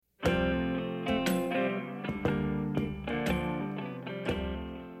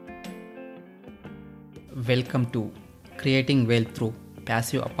Welcome to Creating Wealth Through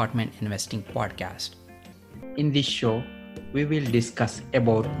Passive Apartment Investing podcast. In this show, we will discuss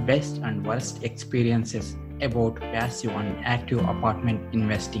about best and worst experiences about passive and active apartment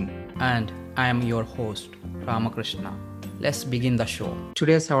investing. And I am your host, Ramakrishna. Let's begin the show.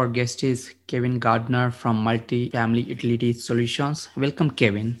 Today's our guest is Kevin Gardner from Multifamily Utility Solutions. Welcome,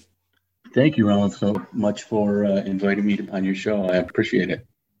 Kevin. Thank you, Ron, so much for inviting me on your show. I appreciate it.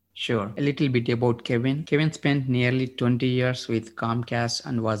 Sure. A little bit about Kevin. Kevin spent nearly 20 years with Comcast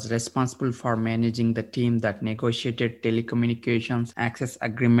and was responsible for managing the team that negotiated telecommunications access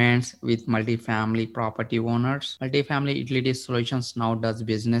agreements with multifamily property owners. Multifamily Utility Solutions now does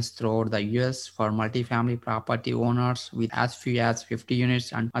business throughout the US for multifamily property owners with as few as 50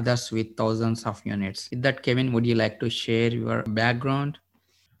 units and others with thousands of units. With that, Kevin, would you like to share your background?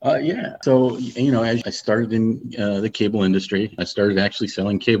 Yeah. So, as I started in the cable industry, I started actually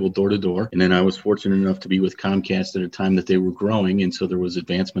selling cable door to door. And then I was fortunate enough to be with Comcast at a time that they were growing. And so there was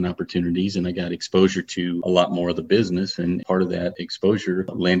advancement opportunities and I got exposure to a lot more of the business. And part of that exposure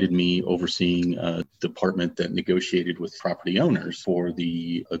landed me overseeing a department that negotiated with property owners for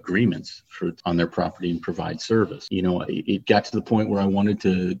the agreements on their property and provide service. It got to the point where I wanted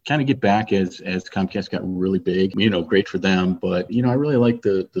to kind of get back as Comcast got really big, great for them. But, I really like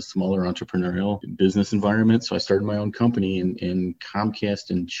the smaller entrepreneurial business environment. So I started my own company and Comcast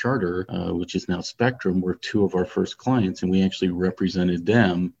and Charter, which is now Spectrum, were two of our first clients. And we actually represented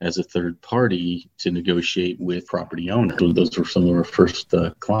them as a third party to negotiate with property owners. So those were some of our first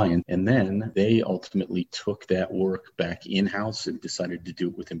clients. And then they ultimately took that work back in-house and decided to do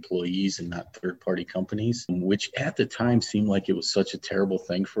it with employees and not third-party companies, which at the time seemed like it was such a terrible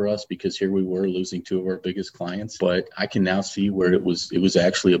thing for us because here we were losing two of our biggest clients. But I can now see where it was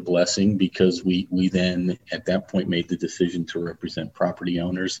actually a blessing because we then at that point made the decision to represent property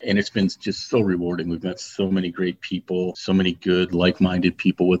owners. And it's been just so rewarding. We've met so many great people, so many good like-minded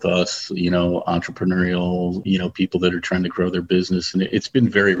people with us, entrepreneurial, people that are trying to grow their business. And it's been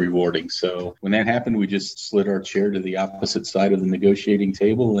very rewarding. So when that happened, we just slid our chair to the opposite side of the negotiating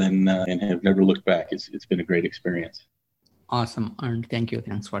table and have never looked back. It's been a great experience. Awesome. And thank you.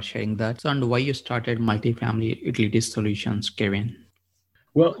 Thanks for sharing that. So, and why you started Multifamily Utility Solutions, Kevin?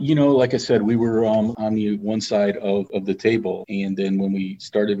 Well, like I said, we were on the one side of the table. And then when we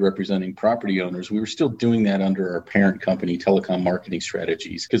started representing property owners, we were still doing that under our parent company, Telecom Marketing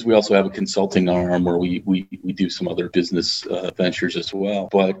Strategies, because we also have a consulting arm where we do some other business ventures as well.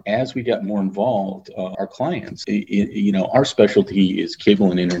 But as we got more involved, our clients, our specialty is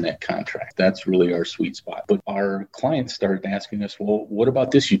cable and internet contract. That's really our sweet spot. But our clients started asking us, well, what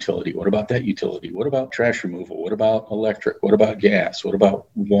about this utility? What about that utility? What about trash removal? What about electric? What about gas? What about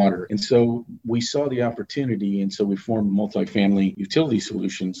water? And so we saw the opportunity. And so we formed Multifamily Utility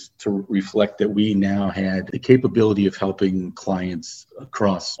Solutions to reflect that we now had the capability of helping clients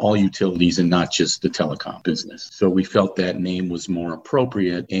across all utilities and not just the telecom business. So we felt that name was more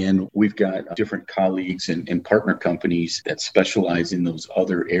appropriate. And we've got different colleagues and partner companies that specialize in those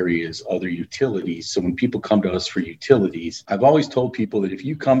other areas, other utilities. So when people come to us for utilities, I've always told people that if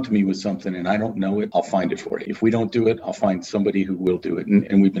you come to me with something and I don't know it, I'll find it for you. If we don't do it, I'll find somebody who will do it.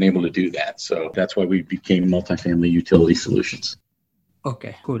 And we've been able to do that. So that's why we became Multifamily Utility Solutions.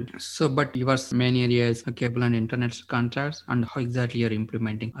 Okay, cool. So, but yours main area is cable and internet contracts, and how exactly you're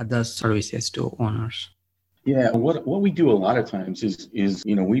implementing other services to owners? Yeah, what we do a lot of times is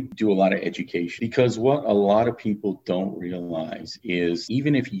we do a lot of education, because what a lot of people don't realize is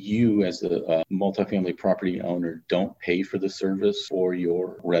even if you as a multifamily property owner don't pay for the service for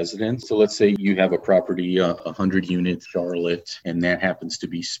your residents. So let's say you have a property, 100 units, Charlotte, and that happens to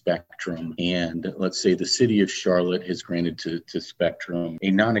be Spectrum. And let's say the city of Charlotte has granted to Spectrum a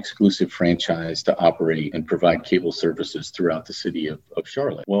non-exclusive franchise to operate and provide cable services throughout the city of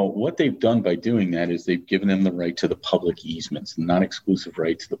Charlotte. Well, what they've done by doing that is they've given them the right to the public easements, non-exclusive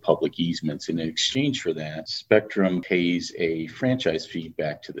right to the public easements. And in exchange for that, Spectrum pays a franchise fee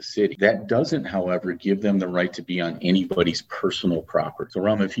back to the city. That doesn't, however, give them the right to be on anybody's personal property. So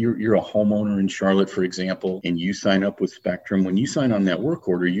Ram, if you're a homeowner in Charlotte, for example, and you sign up with Spectrum, when you sign on that work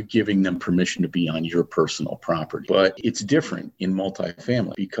order, you're giving them permission to be on your personal property. But it's different in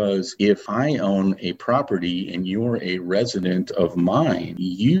multifamily, because if I own a property and you're a resident of mine,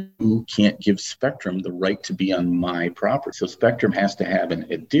 you can't give Spectrum the right right to be on my property. So Spectrum has to have an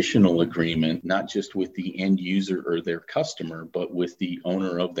additional agreement, not just with the end user or their customer, but with the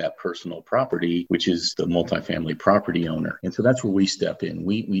owner of that personal property, which is the multifamily property owner. And so that's where we step in.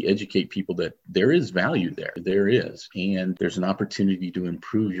 We educate people that there is value there. There is. And there's an opportunity to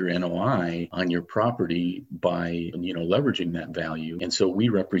improve your NOI on your property by, leveraging that value. And so we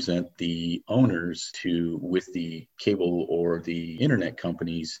represent the owners with the cable or the internet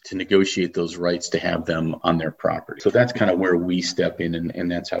companies to negotiate those rights to have them on their property. So that's kind of where we step in,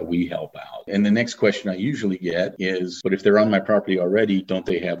 and that's how we help out. And the next question I usually get is, but if they're on my property already, don't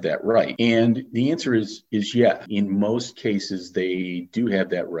they have that right? And the answer is yes. In most cases, they do have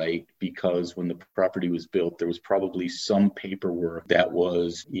that right, because when the property was built, there was probably some paperwork that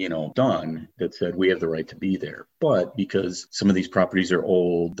was, done that said we have the right to be there. But because some of these properties are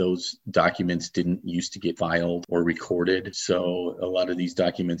old, those documents didn't used to get filed or recorded. So a lot of these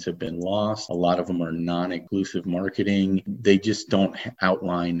documents have been lost. A lot of them are non-inclusive marketing. They just don't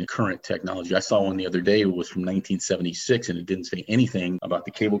outline current technology. I saw one the other day. It was from 1976, and it didn't say anything about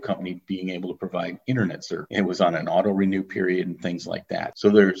the cable company being able to provide internet service. It was on an auto-renew period and things like that. So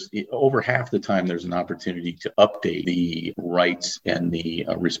there's over half the time there's an opportunity to update the rights and the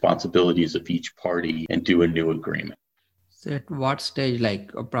responsibilities of each party and do a new agreement. So at what stage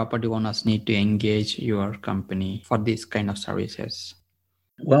property owners need to engage your company for these kind of services?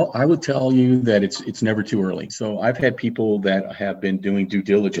 Well, I would tell you that it's never too early. So I've had people that have been doing due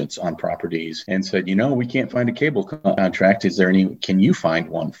diligence on properties and said, we can't find a cable contract. Can you find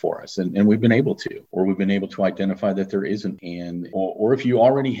one for us? And we've been able to, or we've been able to identify that there isn't. Or if you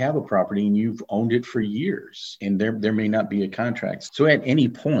already have a property and you've owned it for years and there may not be a contract. So at any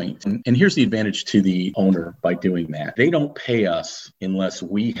point, and here's the advantage to the owner by doing that. They don't pay us unless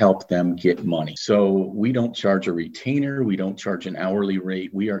we help them get money. So we don't charge a retainer. We don't charge an hourly rate.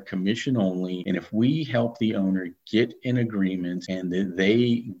 We are commission only. And if we help the owner get an agreement and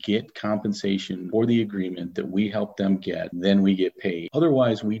they get compensation for the agreement that we help them get, then we get paid.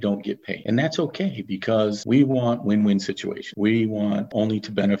 Otherwise, we don't get paid. And that's okay, because we want win-win situation. We want only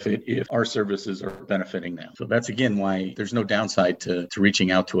to benefit if our services are benefiting them. So that's, again, why there's no downside to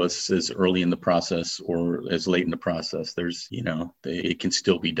reaching out to us as early in the process or as late in the process. It can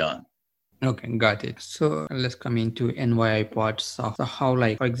still be done. Okay, got it. So let's come into NOI parts of how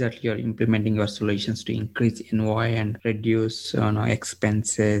exactly you're implementing your solutions to increase NOI and reduce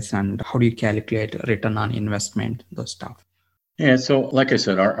expenses, and how do you calculate return on investment, those stuff. Yeah, so like I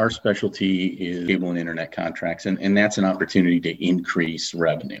said, our specialty is cable and internet contracts, and that's an opportunity to increase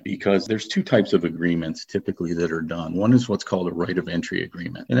revenue, because there's two types of agreements typically that are done. One is what's called a right of entry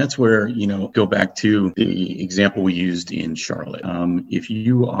agreement, and that's where, go back to the example we used in Charlotte. If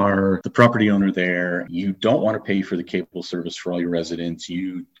you are the property owner there, you don't want to pay for the cable service for all your residents,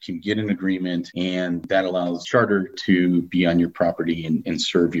 you can get an agreement, and that allows Charter to be on your property and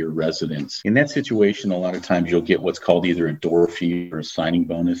serve your residents. In that situation, a lot of times you'll get what's called either a door fee or a signing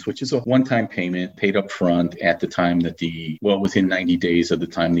bonus, which is a one-time payment paid up front at the time that within 90 days of the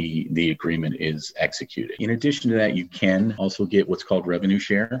time the agreement is executed. In addition to that, you can also get what's called revenue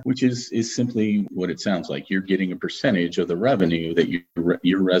share, which is simply what it sounds like. You're getting a percentage of the revenue that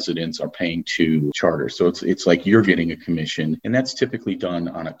your residents are paying to Charter. So it's like you're getting a commission, and that's typically done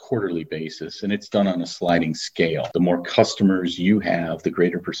on a quarterly basis, and it's done on a sliding scale. The more customers you have, the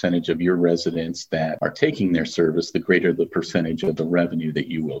greater percentage of your residents that are taking their service, the greater the percentage of the revenue that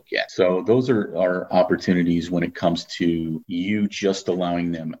you will get. So those are our opportunities when it comes to you just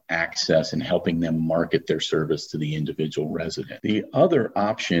allowing them access and helping them market their service to the individual resident. The other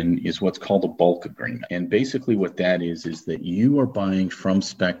option is what's called a bulk agreement. And basically what that is that you are buying from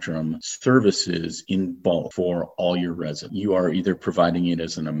Spectrum services in bulk for all your residents. You are either providing it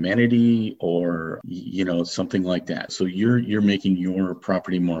as an amenity or, something like that. So you're making your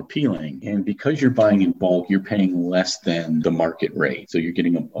property more appealing. And because you're buying in bulk, you're paying less than the market rate. So you're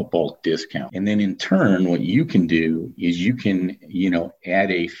getting a bulk discount. And then in turn, what you can do is you can,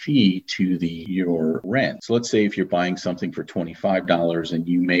 add a fee to your rent. So let's say if you're buying something for $25 and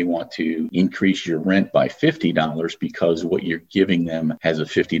you may want to increase your rent by $50 because what you're giving them has a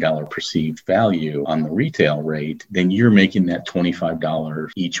 $50 perceived value on the retail rate, then you're making that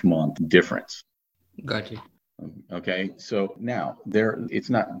 $25 each month difference. Got it. Okay. So now it's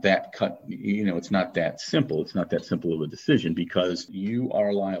not that it's not that simple. It's not that simple of a decision because you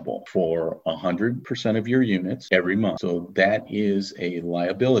are liable for 100% of your units every month. So that is a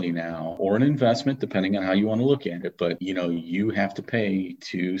liability now or an investment, depending on how you want to look at it. But, you have to pay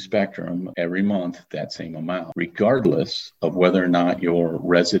to Spectrum every month that same amount, regardless of whether or not your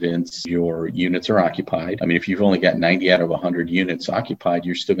units are occupied. I mean, if you've only got 90 out of 100 units occupied,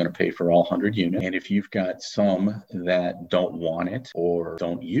 you're still going to pay for all 100 units. And if you've got some that don't want it or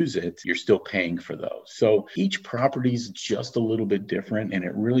don't use it, you're still paying for those. So each property is just a little bit different, and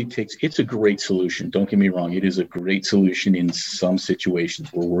it's a great solution. Don't get me wrong. It is a great solution in some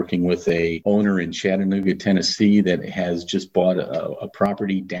situations. We're working with a owner in Chattanooga, Tennessee that has just bought a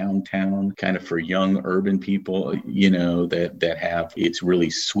property downtown kind of for young urban people, that have, it's really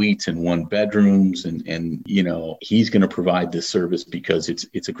suites and one bedrooms. And he's going to provide this service because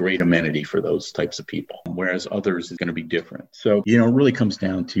it's a great amenity for those types of people, whereas others is going to be different. So, it really comes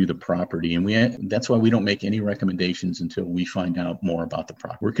down to the property. And that's why we don't make any recommendations until we find out more about the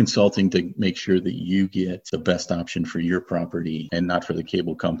property. We're consulting to make sure that you get the best option for your property and not for the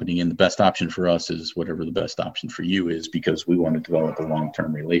cable company. And the best option for us is whatever the best option for you is, because we want to develop a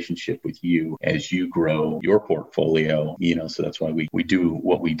long-term relationship with you as you grow your portfolio. So that's why we do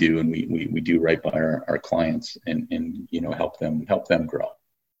what we do, and we do right by our clients and help them grow.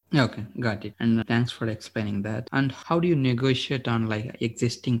 Okay, got it. And thanks for explaining that. And how do you negotiate on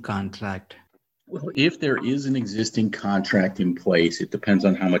existing contract? Well, if there is an existing contract in place, it depends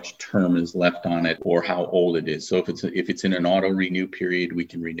on how much term is left on it or how old it is. So if it's in an auto renew period, we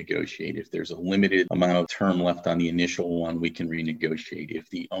can renegotiate. If there's a limited amount of term left on the initial one, we can renegotiate. If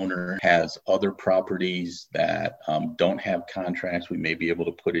the owner has other properties that don't have contracts, we may be able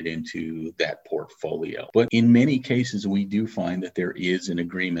to put it into that portfolio. But in many cases, we do find that there is an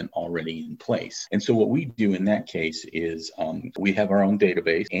agreement already in place. And so what we do in that case is we have our own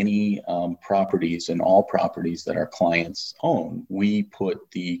database. Any properties and all properties that our clients own, we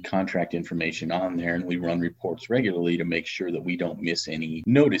put the contract information on there, and we run reports regularly to make sure that we don't miss any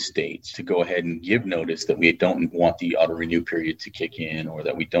notice dates, to go ahead and give notice that we don't want the auto renew period to kick in or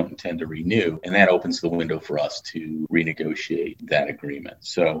that we don't intend to renew. And that opens the window for us to renegotiate that agreement.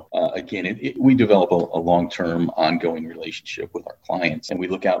 So again, we develop a long-term ongoing relationship with our clients, and we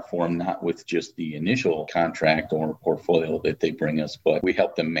look out for them not with just the initial contract or portfolio that they bring us, but we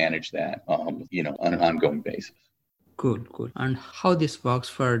help them manage that on an ongoing basis. Good. And how this works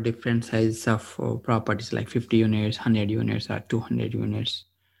for different sizes of properties, like 50 units, 100 units, or 200 units?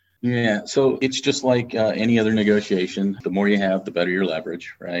 Yeah, so it's just like any other negotiation. The more you have, the better your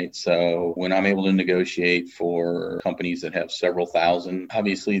leverage, right? So when I'm able to negotiate for companies that have several thousand,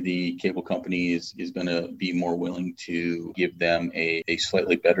 obviously the cable company is going to be more willing to give them a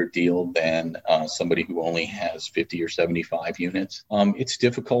slightly better deal than somebody who only has 50 or 75 units. It's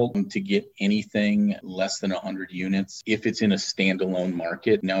difficult to get anything less than 100 units if it's in a standalone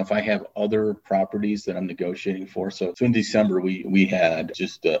market. Now, if I have other properties that I'm negotiating for, so in December, we had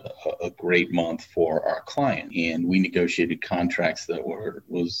just a great month for our client, and we negotiated contracts that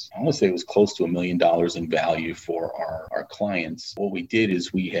was close to $1 million in value for our clients. What we did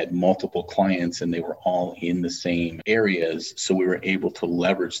is we had multiple clients, and they were all in the same areas, so we were able to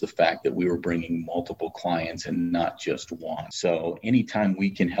leverage the fact that we were bringing multiple clients and not just one. So anytime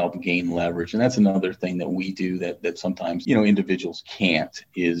we can help gain leverage, and that's another thing that we do that sometimes individuals can't,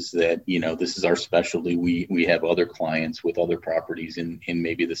 is that this is our specialty. We have other clients with other properties in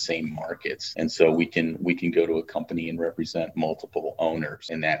maybe the same markets, and so we can go to a company and represent multiple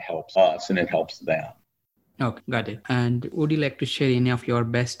owners, and that helps us and it helps them. Okay, got it. And would you like to share any of your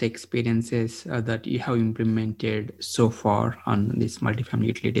best experiences that you have implemented so far on these multifamily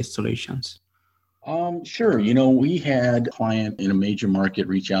utility solutions? Sure. We had a client in a major market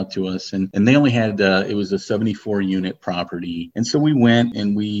reach out to us, and they only had, it was a 74 unit property. And so we went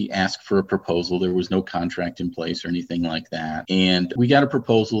and we asked for a proposal. There was no contract in place or anything like that. And we got a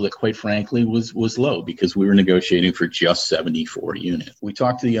proposal that, quite frankly, was low because we were negotiating for just 74 units. We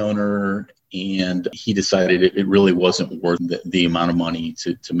talked to the owner, and he decided it really wasn't worth the amount of money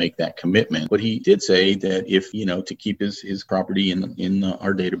to make that commitment. But he did say that if, to keep his property in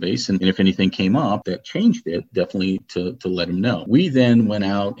our database, and if anything came up that changed it, definitely to let him know. We then went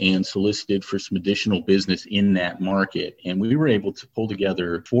out and solicited for some additional business in that market, and we were able to pull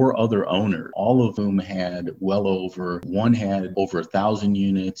together 4 other owners, all of whom had one had over 1,000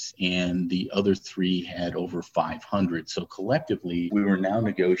 units, and the other 3 had over 500. So collectively, we were now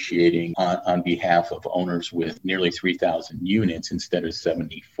negotiating on behalf of owners with nearly 3,000 units instead of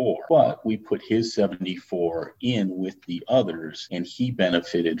 74. But we put his 74 in with the others, and he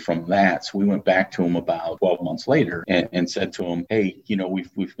benefited from that. So we went back to him about 12 months later and said to him, hey,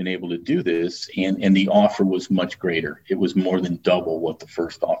 we've been able to do this. And the offer was much greater. It was more than double what the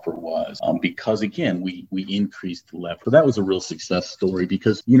first offer was, because, again, we increased the level. So that was a real success story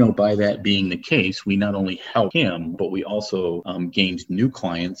because, by that being the case, we not only helped him, but we also gained new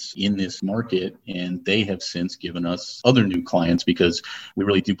clients in this market. And they have since given us other new clients because we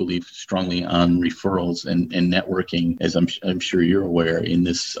really do believe strongly on referrals and networking, as I'm sure you're aware in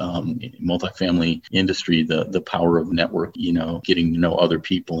this multifamily industry, the power of network, getting to know other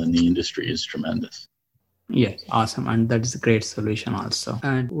people in the industry is tremendous. Yes, awesome. And that is a great solution also.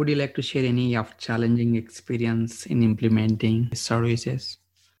 And would you like to share any of challenging experience in implementing services?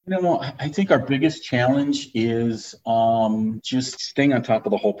 I think our biggest challenge is just staying on top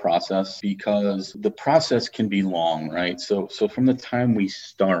of the whole process, because the process can be long, right? So from the time we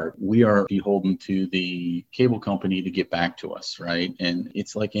start, we are beholden to the cable company to get back to us, right? And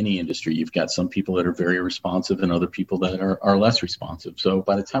it's like any industry. You've got some people that are very responsive and other people that are less responsive. So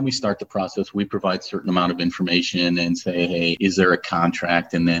by the time we start the process, we provide a certain amount of information and say, hey, is there a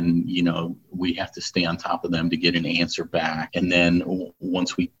contract? And then, we have to stay on top of them to get an answer back. And then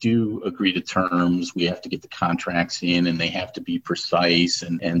once we do agree to terms, we have to get the contracts in and they have to be precise.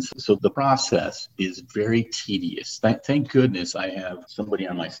 And so the process is very tedious. Thank goodness I have somebody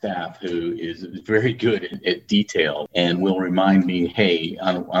on my staff who is very good at detail and will remind me, hey,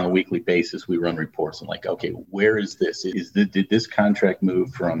 on a weekly basis, we run reports. I'm like, okay, where is this? Did this contract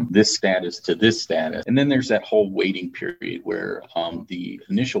move from this status to this status? And then there's that whole waiting period where the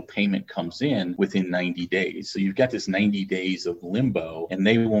initial payment comes in within 90 days. So you've got this 90 days of limbo, and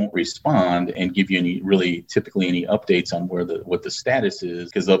they won't respond and give you typically any updates on what the status is,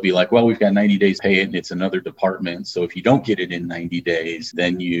 because they'll be like, well, we've got 90 days to pay it and it's another department. So if you don't get it in 90 days,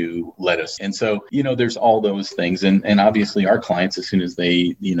 then you let us. And so, there's all those things. And obviously our clients, as soon as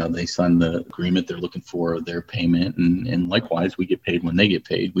they sign the agreement, they're looking for their payment. And likewise, we get paid when they get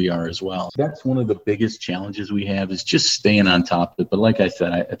paid. We are as well. So that's one of the biggest challenges we have, is just staying on top of it. But like I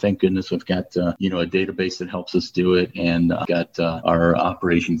said, I thank goodness we've got, a database that helps us do it. And got our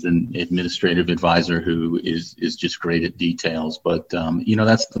operations and administrative advisor who is just great at details. But,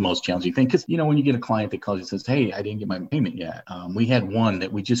 that's the most challenging thing. Because, when you get a client that calls you and says, hey, I didn't get my payment yet. We had one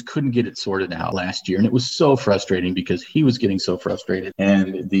that we just couldn't get it sorted out last year. And it was so frustrating because he was getting so frustrated.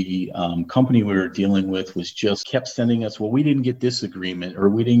 And the company we were dealing with kept sending us, well, we didn't get this agreement or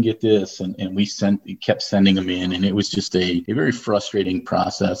we didn't get this. And we kept sending them in. And it was just a very frustrating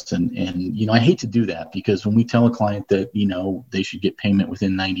process. And I hate to do that, because when we tell a client that, they should get payment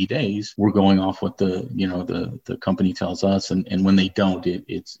within 90 days, we're going off what the company tells us. And when they don't,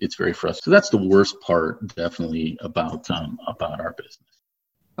 it's very frustrating. So that's the worst part, definitely, about our business.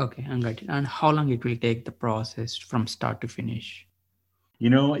 Okay, I got it. And how long it will take the process from start to finish?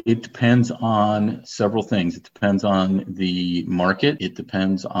 It depends on several things. It depends on the market. It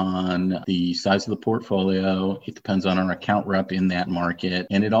depends on the size of the portfolio. It depends on our account rep in that market.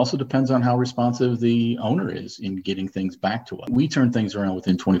 And it also depends on how responsive the owner is in getting things back to us. We turn things around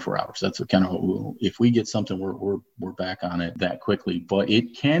within 24 hours. That's kind of, if we get something, we're back on it that quickly. But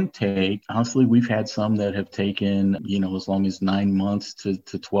it can take, honestly, we've had some that have taken, as long as 9 months to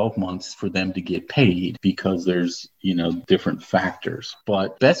 12 months for them to get paid, because there's, different factors.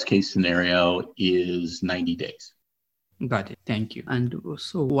 But best case scenario is 90 days. Got it. Thank you. And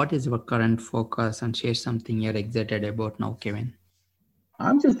so what is your current focus, and share something you're excited about now, Kevin?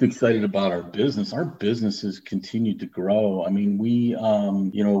 I'm just excited about our business. Our business has continued to grow. I mean, we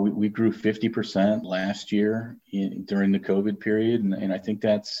grew 50% last year during the COVID period. And I think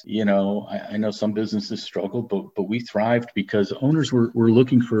that's, I know some businesses struggled, but we thrived because owners were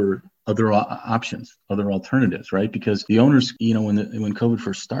looking for other options, other alternatives, right? Because the owners, when COVID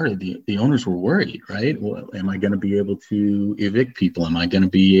first started, the owners were worried, right? Well, am I going to be able to evict people? Am I going to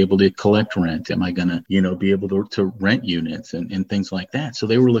be able to collect rent? Am I going to, be able to rent units and things like that? So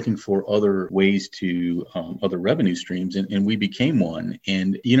they were looking for other ways to, other revenue streams, and we became one.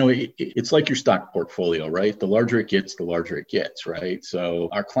 And, it's like your stock portfolio, right? The larger it gets, the larger it gets, right? So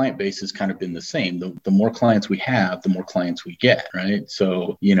our client base has kind of been the same. The more clients we have, the more clients we get, right?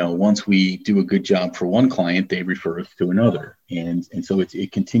 So, once we do a good job for one client, they refer us to another. And so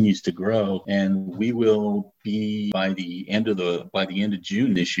it continues to grow, and we will be by the end of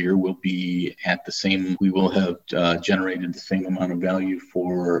June this year, we will have generated the same amount of value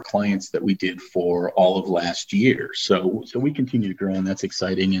for clients that we did for all of last year. So we continue to grow, and that's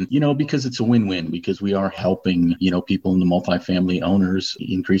exciting. And, because it's a win-win, because we are helping, people in the multifamily owners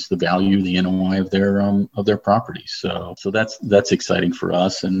increase the value, the NOI of their properties. So that's exciting for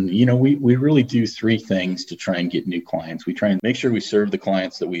us. And, we really do three things to try and get new clients. We try and make sure we serve the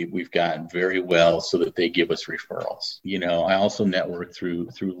clients that we've got very well so that they give us referrals. I also network through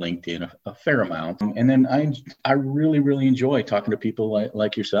LinkedIn a fair amount. And then I really, really enjoy talking to people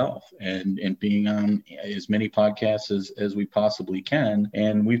like yourself and being on as many podcasts as we possibly can.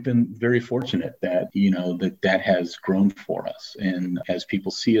 And we've been very fortunate that, that has grown for us. And as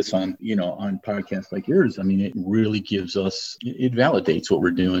people see us on podcasts like yours, it really gives us, it validates what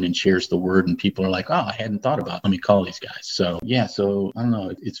we're doing and shares the word. And people are like, oh, I hadn't thought about it. Let me call these guys. So I don't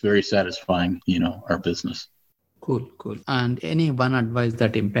know. It's very satisfying, our business. Cool. And any one advice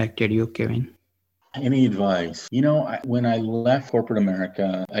that impacted you, Kevin? Any advice? When I left corporate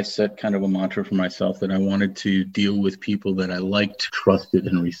America, I set kind of a mantra for myself that I wanted to deal with people that I liked, trusted,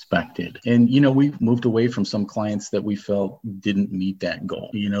 and respected. And, we moved away from some clients that we felt didn't meet that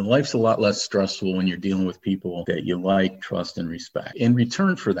goal. Life's a lot less stressful when you're dealing with people that you like, trust, and respect. In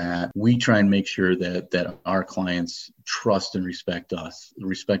return for that, we try and make sure that our clients trust and respect us,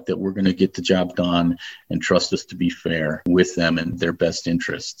 respect that we're going to get the job done, and trust us to be fair with them and their best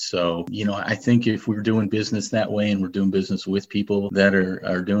interests. So, I think if we're doing business that way and we're doing business with people that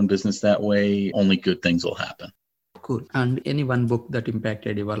are doing business that way, only good things will happen. Cool. And any one book that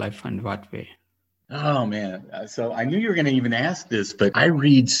impacted your life and what way? Oh, man. So I knew you were going to even ask this, but I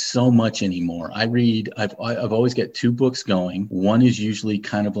read so much anymore. I've always got two books going. One is usually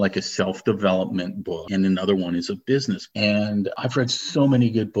kind of like a self-development book, and another one is a business. And I've read so many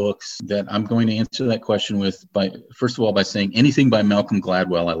good books that I'm going to answer that question first of all, by saying anything by Malcolm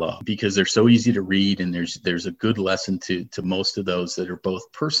Gladwell I love, because they're so easy to read, and there's a good lesson to most of those that are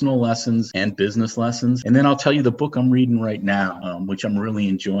both personal lessons and business lessons. And then I'll tell you the book I'm reading right now, which I'm really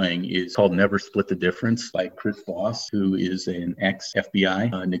enjoying, is called Never Split the Difference by Chris Voss, who is an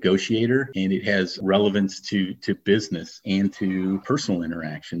ex-FBI negotiator, and it has relevance to business and to personal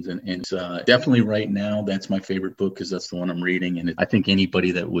interactions. And it's definitely right now, that's my favorite book because that's the one I'm reading. And I think anybody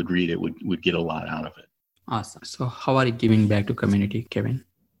that would read it would get a lot out of it. Awesome. So how are you giving back to community, Kevin?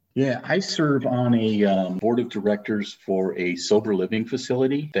 Yeah, I serve on a board of directors for a sober living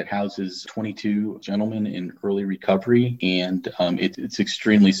facility that houses 22 gentlemen in early recovery, and it's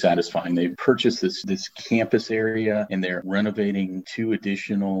extremely satisfying. They've purchased this campus area, and they're renovating 2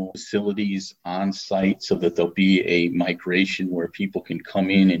 additional facilities on site so that there'll be a migration where people can come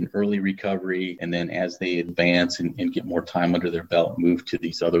in early recovery, and then as they advance and get more time under their belt, move to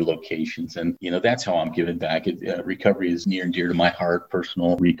these other locations. And that's how I'm giving back. Recovery is near and dear to my heart,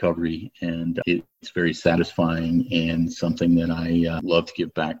 personal recovery, and it's very satisfying and something that I love to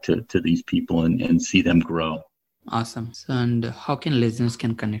give back to these people and see them grow. Awesome. So, and how can listeners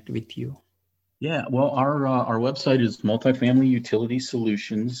connect with you? Yeah, well, our website is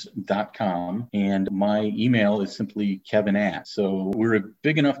multifamilyutilitysolutions.com, and my email is simply Kevin@. So we're a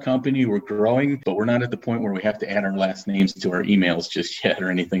big enough company, we're growing, but we're not at the point where we have to add our last names to our emails just yet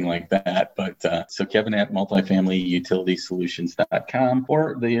or anything like that. But so Kevin@multifamilyutilitysolutions.com,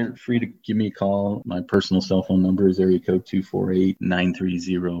 or they're free to give me a call. My personal cell phone number is area code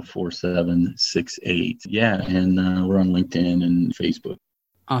 248-930-4768. Yeah, and we're on LinkedIn and Facebook.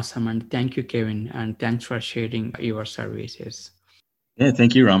 Awesome. And thank you, Kevin. And thanks for sharing your services. Yeah,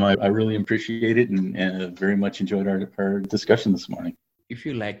 thank you, Ram. I really appreciate it and very much enjoyed our discussion this morning. If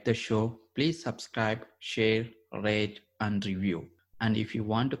you like the show, please subscribe, share, rate, and review. And if you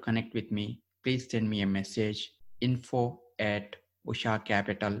want to connect with me, please send me a message,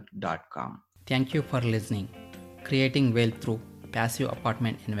 info@ushacapital.com. Thank you for listening. Creating Wealth Through Passive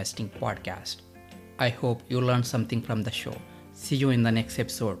Apartment Investing Podcast. I hope you learned something from the show. See you in the next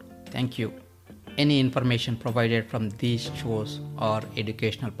episode. Thank you. Any information provided from these shows are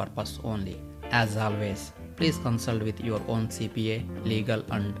educational purpose only. As always, please consult with your own CPA, legal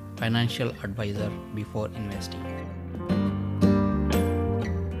and financial advisor before investing.